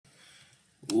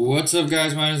What's up,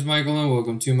 guys? My name is Michael and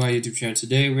welcome to my YouTube channel.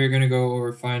 Today we're going to go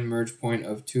over find merge point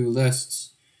of two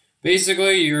lists.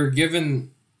 Basically, you're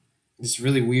given this two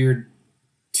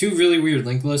really weird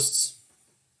linked lists.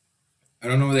 I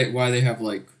don't know why they have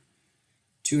like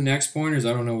two next pointers.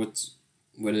 I don't know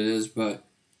what it is, but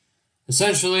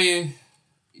essentially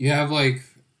you have like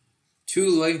two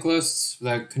linked lists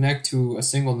that connect to a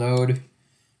single node,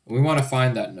 and we want to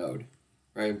find that node.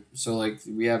 Right, so like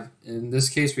we have, in this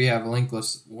case, we have a linked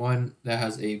list 1 that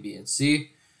has A, B, and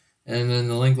C, and then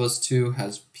the linked list 2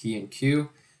 has P and Q.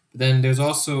 But then there's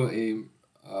also you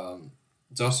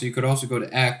could also go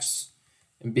to X,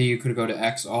 and B you could go to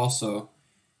X also,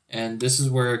 and this is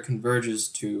where it converges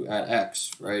to at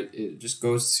X, right? It just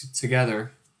goes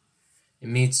together. It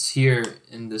meets here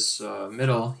in this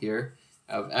middle here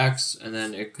of X, and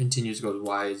then it continues to go to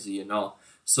Y, Z, and all.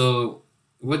 So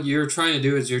what you're trying to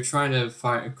do is you're trying to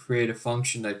create a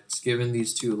function that's given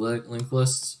these two linked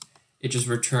lists. It just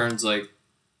returns like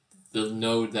the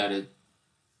node the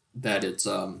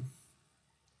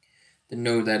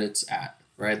node that it's at,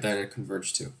 right? That it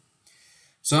converged to.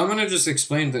 So I'm gonna just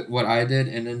explain what I did,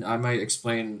 and then I might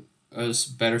explain a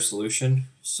better solution.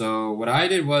 So what I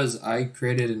did was I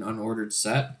created an unordered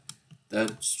set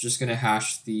that's just gonna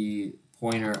hash the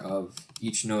pointer of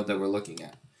each node that we're looking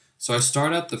at. So I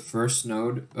start at the first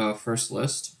node, first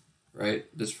list, right?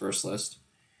 This first list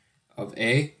of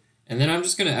A, and then I'm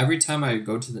just gonna, every time I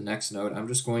go to the next node, I'm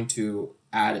just going to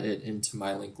add it into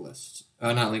my linked list,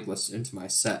 into my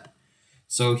set.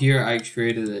 So here I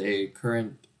created a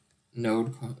current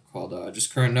node called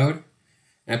just current node,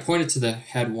 and I pointed to the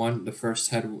head 1, the first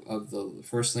head of the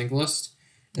first linked list,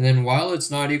 and then while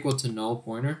it's not equal to null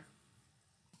pointer,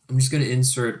 I'm just gonna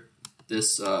insert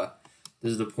this.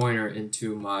 This is the pointer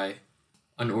into my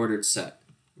unordered set,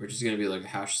 which is going to be like a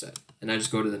hash set. And I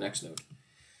just go to the next node.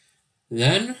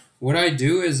 Then what I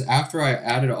do is, after I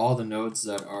added all the nodes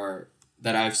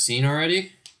that I've seen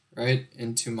already, right,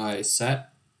 into my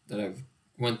set that I've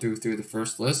went through the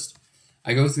first list,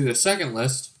 I go through the second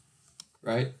list,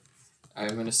 right?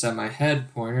 I'm going to set my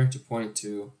head pointer to point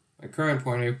to my current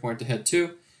pointer, point to head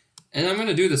 2, and I'm going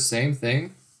to do the same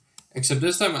thing, except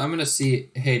this time I'm going to see,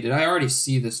 hey, did I already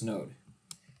see this node?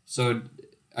 So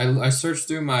I search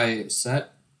through my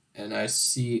set, and I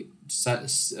see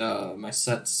my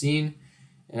set seen,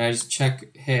 and I just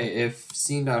check, hey, if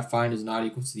scene.find is not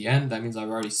equal to the end, that means I've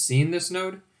already seen this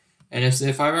node. And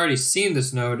if I've already seen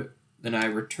this node, then I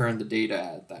return the data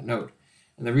at that node.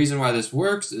 And the reason why this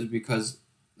works is because,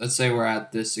 let's say we're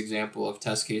at this example of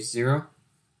test case 0.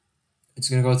 It's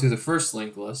going to go through the first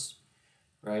linked list,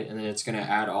 right? And then it's going to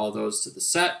add all those to the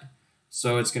set.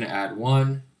 So it's going to add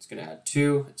 1, it's going to add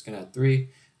 2, it's going to add 3,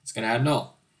 it's going to add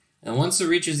null. And once it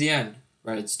reaches the end,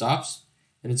 right, it stops,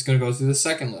 and it's going to go through the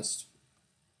second list,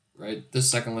 right? This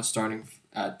second list starting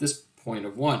at this point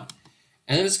of 1.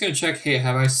 And then it's going to check, hey,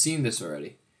 have I seen this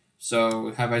already?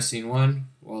 So have I seen 1?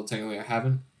 Well, technically I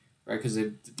haven't, right, because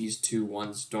these two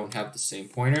ones don't have the same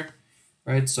pointer,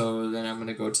 right? So then I'm going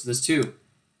to go to this 2.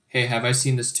 Hey, have I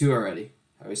seen this 2 already?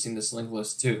 Have I seen this linked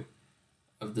list 2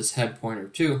 of this head pointer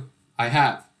 2? I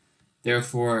have.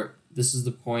 Therefore, this is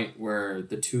the point where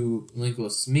the two linked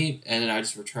lists meet, and then I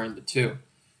just return the 2.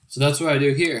 So that's what I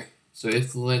do here. So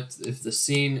if the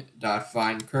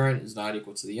scene.find current is not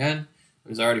equal to the end,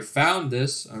 because I already found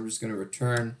this, I'm just going to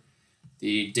return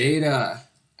the data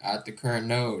at the current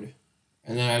node,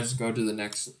 and then I just go to the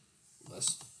next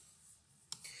list.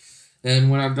 Then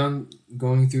when I'm done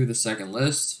going through the second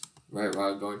list, right,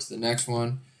 while I'm going to the next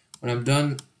one, when I'm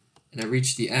done and I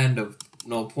reach the end of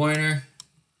null pointer,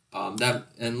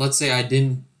 and let's say I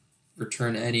didn't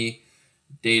return any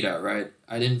data, right?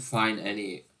 I didn't find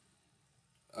any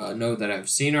node that I've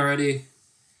seen already,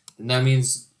 then that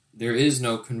means there is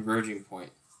no converging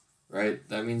point, right?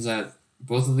 That means that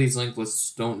both of these linked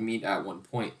lists don't meet at one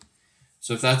point.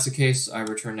 So if that's the case, I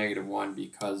return -1,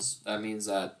 because that means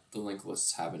that the linked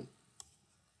lists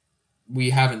we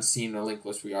haven't seen a linked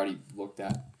list we already looked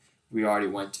at, we already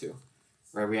went to.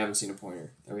 Right, we haven't seen a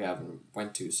pointer that we haven't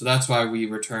went to. So that's why we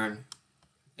return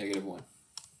 -1.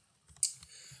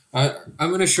 I'm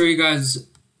going to show you guys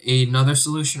another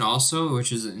solution also,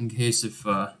 which is in case if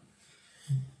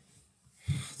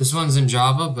this one's in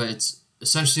Java, but it's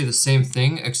essentially the same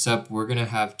thing, except we're going to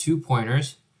have two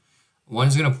pointers.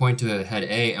 One's going to point to head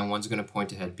A, and one's going to point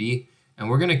to head B. And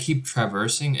we're going to keep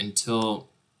traversing until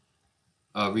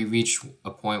we reach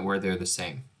a point where they're the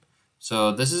same.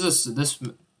 So this is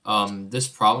this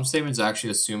problem statement is actually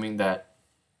assuming that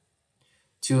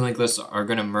two linked lists are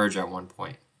going to merge at one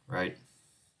point, right?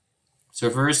 So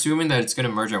if we're assuming that it's going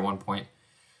to merge at one point,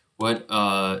 what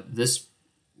this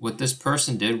what this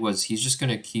person did was he's just going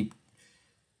to keep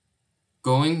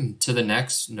going to the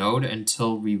next node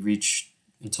until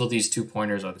these 2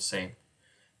 pointers are the same,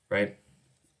 right?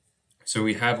 So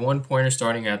we have one pointer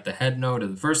starting at the head node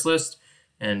of the first list,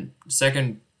 and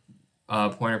second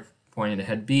pointer pointing to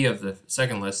head B of the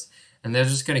second list, and they're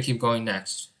just going to keep going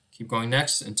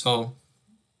next until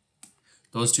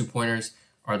those 2 pointers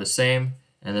are the same,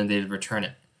 and then they return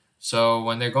it. So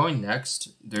when they're going next,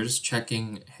 they're just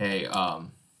checking, hey,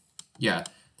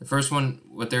 the first one,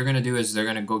 what they're going to do is they're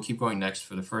going to keep going next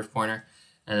for the first pointer,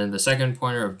 and then the second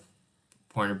pointer of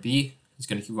pointer B is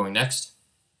going to keep going next.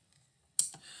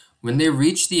 When they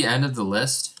reach the end of the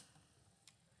list,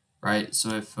 right, so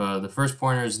if the first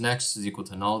pointer is next is equal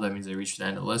to null, that means they reached the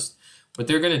end of the list. What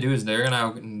they're going to do is they're now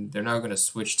going to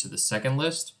switch to the second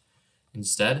list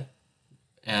instead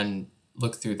and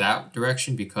look through that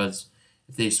direction, because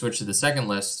if they switch to the second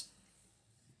list,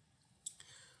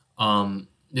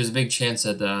 there's a big chance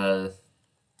that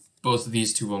both of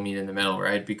these two will meet in the middle,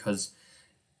 right? Because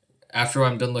after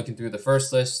I'm done looking through the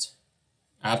first list,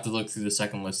 I have to look through the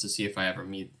second list to see if I ever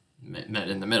met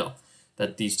in the middle,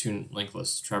 that these two linked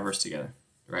lists traverse together,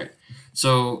 right?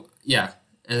 So yeah,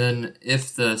 and then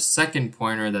if the second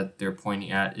pointer that they're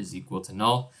pointing at is equal to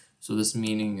null, so this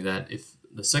meaning that if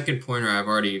the second pointer, I've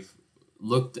already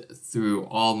looked through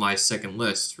all my second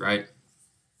list, right?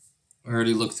 I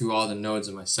already looked through all the nodes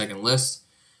in my second list,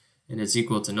 and it's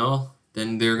equal to null,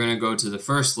 then they're going to go to the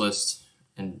first list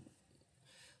and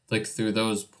click through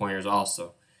those pointers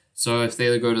also. So if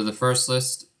they go to the first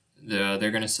list, they're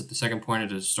going to set the second pointer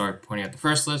to start pointing at the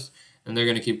first list, and they're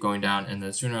going to keep going down, and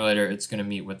then sooner or later it's going to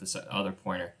meet with the other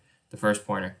pointer, the first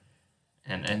pointer,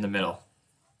 and in the middle,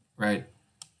 right?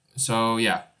 So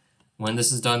yeah, when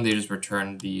this is done, they just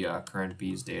return the current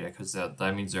B's data, because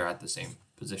that means they're at the same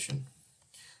position.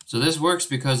 So this works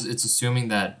because it's assuming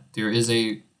that there is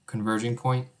a converging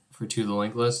point for 2 of the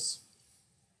linked lists.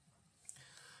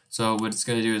 So what it's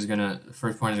going to do is the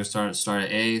first point is going to start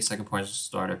at A, second point is going to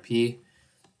start at P,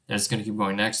 and it's going to keep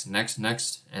going next, and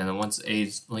then once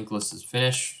A's linked list is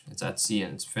finished, it's at C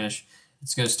and it's finished,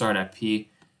 it's going to start at P,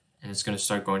 and it's going to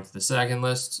start going to the second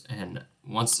list, and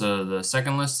once the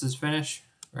second list is finished,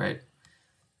 right,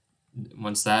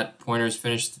 once that pointer is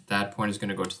finished, that pointer is going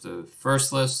to go to the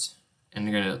first list, and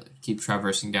they're going to keep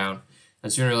traversing down,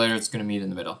 and sooner or later it's going to meet in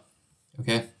the middle.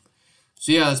 Okay,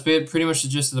 so yeah, that's pretty much the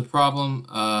gist of the problem.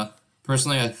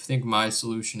 Personally, I think my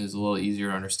solution is a little easier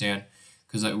to understand,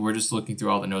 because we're just looking through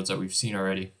all the nodes that we've seen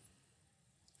already,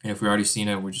 and if we already seen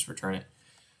it, we just return it.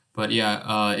 But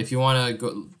yeah, if you want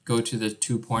to go to the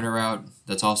 2 pointer route,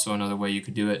 that's also another way you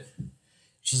could do it.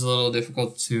 It's just a little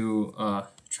difficult to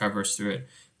traverse through it.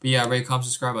 But yeah, rate, comment,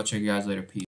 subscribe. I'll check you guys later. Peace.